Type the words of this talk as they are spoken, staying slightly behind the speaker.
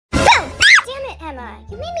Emma.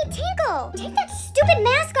 You made me tinkle. Take that stupid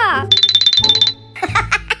mask off.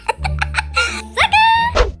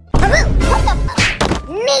 Sucker! What the fuck?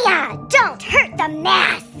 Mia, don't hurt the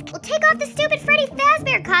mask. Well, take off the stupid Freddy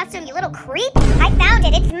Fazbear costume, you little creep. I found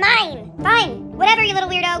it. It's mine. Fine. Whatever, you little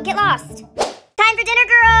weirdo. Get lost. Time for dinner,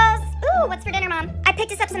 girls. Ooh, what's for dinner, Mom? I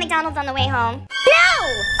picked us up some McDonald's on the way home.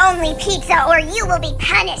 No! Only pizza or you will be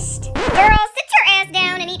punished. Girls, sit your ass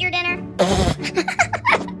down and eat your dinner.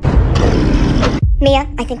 Mia,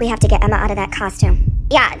 I think we have to get Emma out of that costume.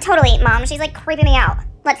 Yeah, totally, Mom. She's like creeping me out.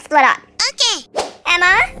 Let's split up. Okay.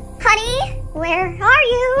 Emma, honey, where are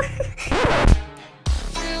you?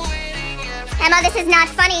 Emma, this is not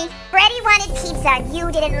funny. Freddy wanted pizza.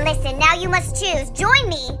 You didn't listen. Now you must choose. Join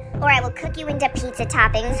me, or I will cook you into pizza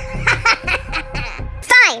toppings.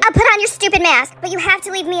 Fine, I'll put on your stupid mask, but you have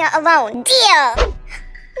to leave Mia alone. Deal!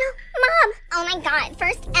 No, Mom! Oh my God,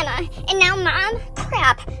 first Emma, and now Mom?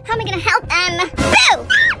 Crap, how am I gonna help them? Boo!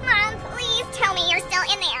 Mom, please tell me you're still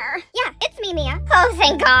in there. Yeah, it's me, Mia. Oh,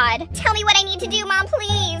 thank God. Tell me what I need to do, Mom,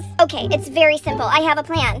 please. Okay, it's very simple. I have a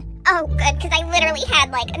plan. Oh, good, because I literally had,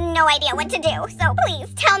 like, no idea what to do, so please,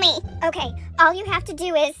 tell me. Okay, all you have to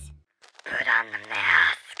do is... put on the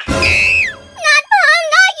mask. Not Mom,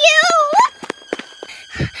 not you!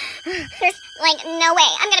 There's, like, no way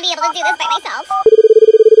I'm gonna be able to do this by myself.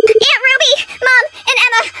 Aunt Ruby, Mom, and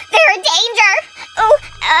Emma, they're in danger. Oh,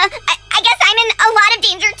 I guess I'm in a lot of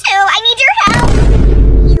danger, too. I need your help.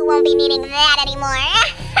 You won't be needing that anymore.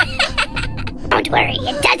 Don't worry,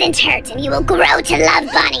 it doesn't hurt, and you will grow to love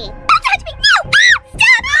Bunny. Don't touch me! No!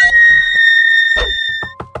 Stop!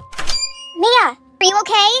 Mia, are you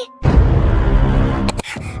okay?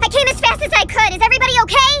 I came as fast as I could. Is everybody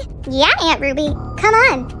okay? Yeah, Aunt Ruby. Come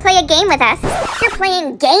on, play a game with us. You're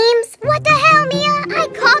playing games? What the hell, Mia? I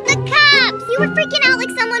called the cops. You were freaking out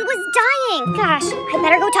like someone was dying. Gosh, I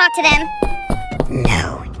better go talk to them.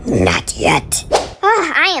 No, not yet.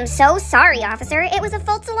 Oh, I am so sorry, officer. It was a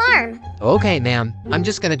false alarm. Okay, ma'am. I'm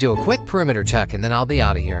just gonna do a quick perimeter check and then I'll be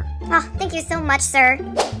out of here. Oh, thank you so much, sir.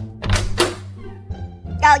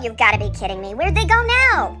 Oh, you've got to be kidding me. Where'd they go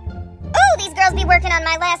now? Ooh, these girls be working on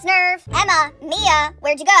my last nerve. Emma, Mia,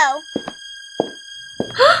 where'd you go?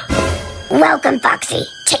 Welcome, Foxy.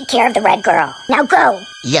 Take care of the red girl. Now go.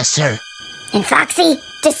 Yes, sir. And Foxy,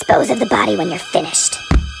 dispose of the body when you're finished.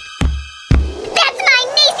 That's my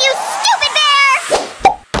niece, you stupid bear!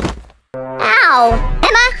 Ow!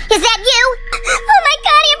 Emma, is that you? Oh my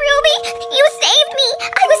God, Aunt Ruby! You saved me!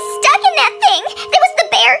 I was stuck in that thing! It was the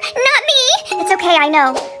bear, not me! It's okay, I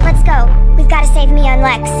know. Let's go. We've got to save Mia and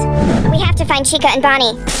Lex. We have to find Chica and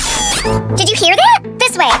Bonnie. Did you hear that?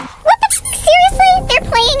 This way. What the... Seriously? They're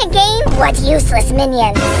playing a game? What useless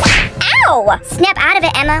minion. Ow! Snap out of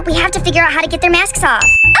it, Emma. We have to figure out how to get their masks off.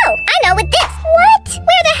 Oh, I know with this. What?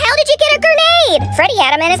 Where the hell did you get a grenade? Freddy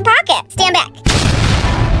had them in his pocket. Stand back.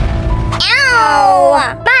 Ow!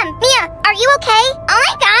 Mom, Mia, are you okay? Oh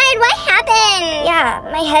my God, what happened? Yeah,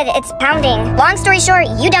 my head, it's pounding. Long story short,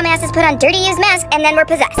 you dumbasses put on dirty used masks and then we're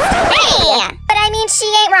possessed. Hey! But I mean, she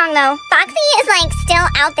ain't wrong though. Foxy is like still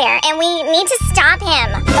out there and we need to stop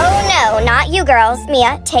him. Oh no, not you girls.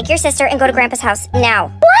 Mia, take your sister and go to Grandpa's house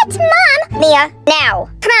now. What, Mom? Mia, now.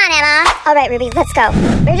 Come on, Emma. All right, Ruby, let's go.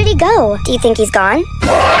 Where did he go? Do you think he's gone?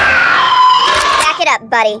 Back it up,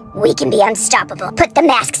 buddy. We can be unstoppable. Put the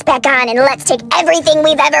masks back on and let's take everything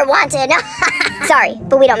we've ever wanted. Sorry,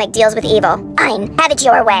 but we don't make deals with evil. Fine, have it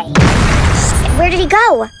your way. Where did he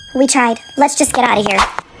go? We tried. Let's just get out of here.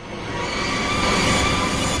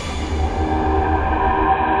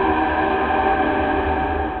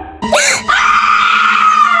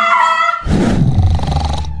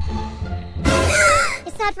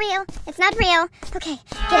 It's not real. It's not real. Okay,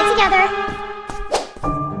 get it together.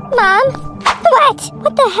 Mom? What?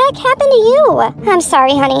 What the heck happened to you? I'm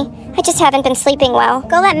sorry, honey. I just haven't been sleeping well.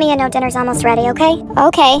 Go let Mia know dinner's almost ready, okay?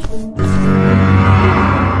 Okay.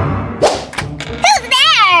 Who's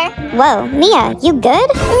there? Whoa, Mia, you good?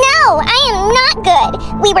 No, I am not good.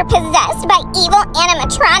 We were possessed by evil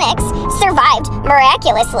animatronics, survived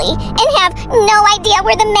miraculously, and have no idea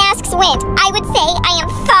where the masks went. I would say I am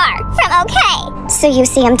far from okay. So you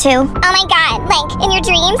see him too? Oh my God, like in your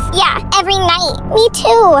dreams? Yeah, every night. Me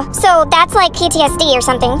too. So that's like PTSD or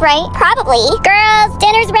something, right? Probably. Girls,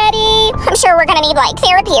 dinner's ready. I'm sure we're gonna need like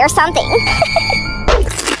therapy or something.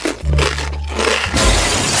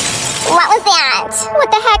 What was that?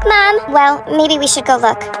 What the heck, Mom? Well, maybe we should go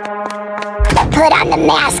look. Put on the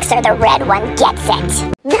masks or the red one gets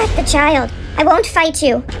it. Not the child. I won't fight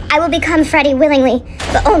you. I will become Freddy willingly,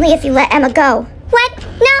 but only if you let Emma go. What?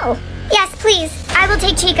 No. Yes, please. I will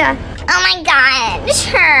take Chica. Oh my God.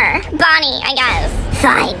 Sure. Bonnie, I guess.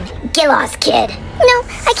 Fine. Get lost, kid. No,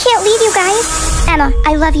 I can't leave you guys. Emma,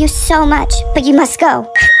 I love you so much, but you must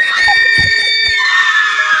go.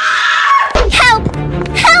 Help!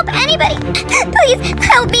 Help, anybody! Please,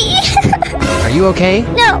 help me! Are you okay?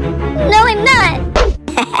 No, I'm not.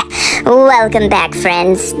 Welcome back,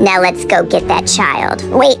 friends. Now let's go get that child.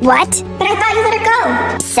 Wait, what? But I thought you let her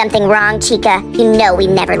go. Something wrong, Chica. You know we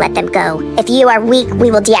never let them go. If you are weak, we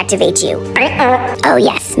will deactivate you. Oh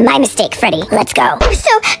yes, my mistake, Freddy. Let's go. So,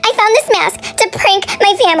 I found this mask to prank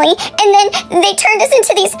my family, and then they turned us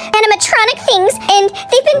into these animatronic things, and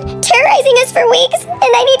they've been terrorizing us for weeks, and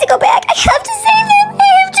I need to go back. I have to save them. I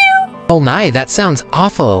have to. Oh my, that sounds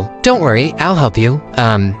awful. Don't worry, I'll help you.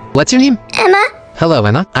 What's your name? Emma? Hello,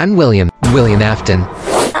 Emma. I'm William Afton.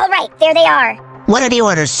 All right, there they are. What are the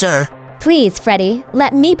orders, sir? Please, Freddy,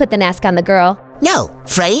 let me put the mask on the girl. No,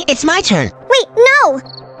 Freddy, it's my turn. Wait, no!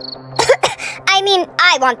 I mean,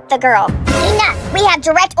 I want the girl. Enough! We have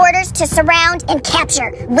direct orders to surround and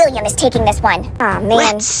capture. William is taking this one. Aw, man.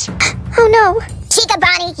 Let's... Oh, no. Chica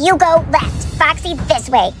Bonnie, you go left. Foxy, this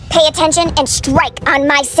way. Pay attention and strike on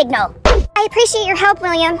my signal. I appreciate your help,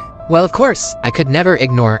 William. Well, of course. I could never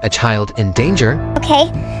ignore a child in danger.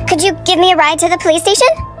 Okay. Could you give me a ride to the police station?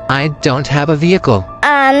 I don't have a vehicle.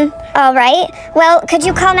 All right. Well, could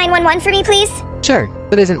you call 911 for me, please? Sure,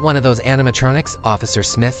 but isn't one of those animatronics Officer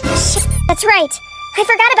Smith? Shit, that's right. I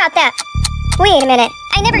forgot about that. Wait a minute.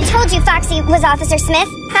 I never told you Foxy was Officer Smith.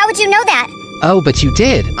 How would you know that? Oh, but you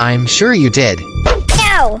did. I'm sure you did.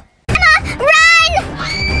 No! Emma,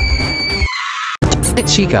 run!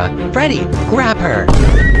 Chica, Freddy, grab her.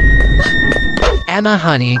 Emma,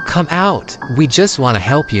 honey, come out. We just want to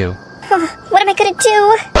help you. What am I gonna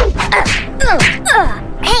do?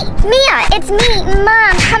 Hey, Mia, it's me,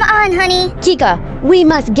 Mom. Come on, honey. Chica, we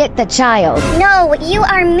must get the child. No, you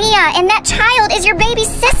are Mia, and that child is your baby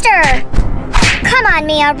sister. Come on,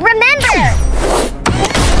 Mia, remember.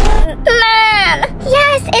 Mom!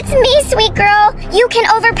 Yes, it's me, sweet girl. You can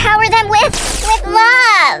overpower them with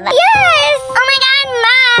love. Yes! Oh my God,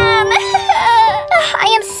 Mom! I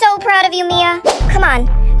am so proud of you, Mia. Come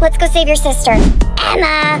on, let's go save your sister.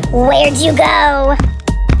 Emma, where'd you go?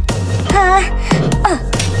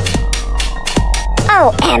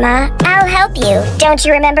 Oh, Emma, I'll help you. Don't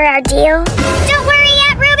you remember our deal? Don't worry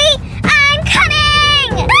yet, Ruby! I'm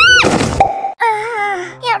coming!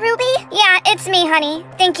 Yeah, Ruby? Yeah, it's me, honey.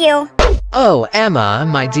 Thank you. Oh, Emma,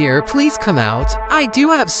 my dear, please come out. I do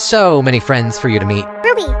have so many friends for you to meet.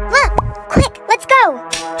 Ruby, look! Quick, let's go!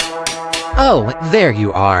 Oh, there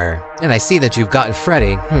you are. And I see that you've gotten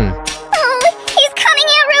Freddy. Oh, he's coming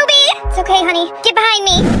here, Ruby! It's okay, honey. Get behind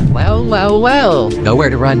me. Well. Nowhere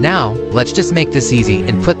to run now. Let's just make this easy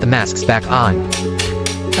and put the masks back on.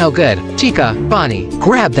 Oh, good. Chica, Bonnie,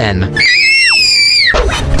 grab them.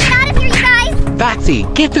 Quick, get out of here, you guys! Foxy,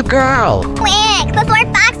 get the girl! Quick, before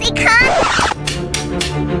Foxy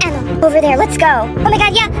comes! Emma, over there, let's go. Oh my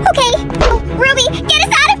God, yeah, okay. Oh, Ruby, get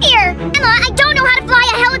us out of here! Emma, I don't know how to fly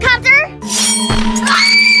a helicopter!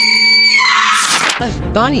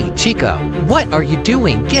 Bonnie, Chica, what are you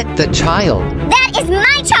doing? Get the child. That is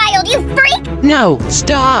my child, you freak! No,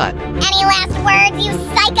 stop! Any last words, you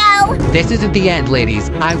psycho? This isn't the end, ladies.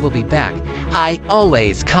 I will be back. I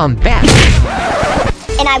always come back.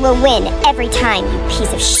 And I will win every time, you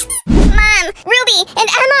piece of shit. Mom, Ruby, and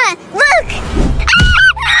Emma, look!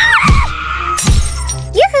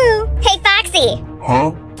 Yoo-hoo! Hey, Foxy.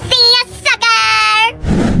 Huh? See ya, sucker!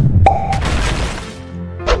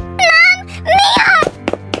 Mom! Mia!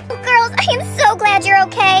 Oh, girls, I am so glad you're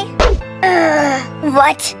okay.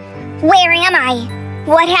 What? Where am I?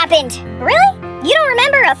 What happened? Really? You don't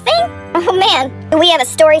remember a thing? Oh man, we have a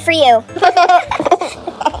story for you.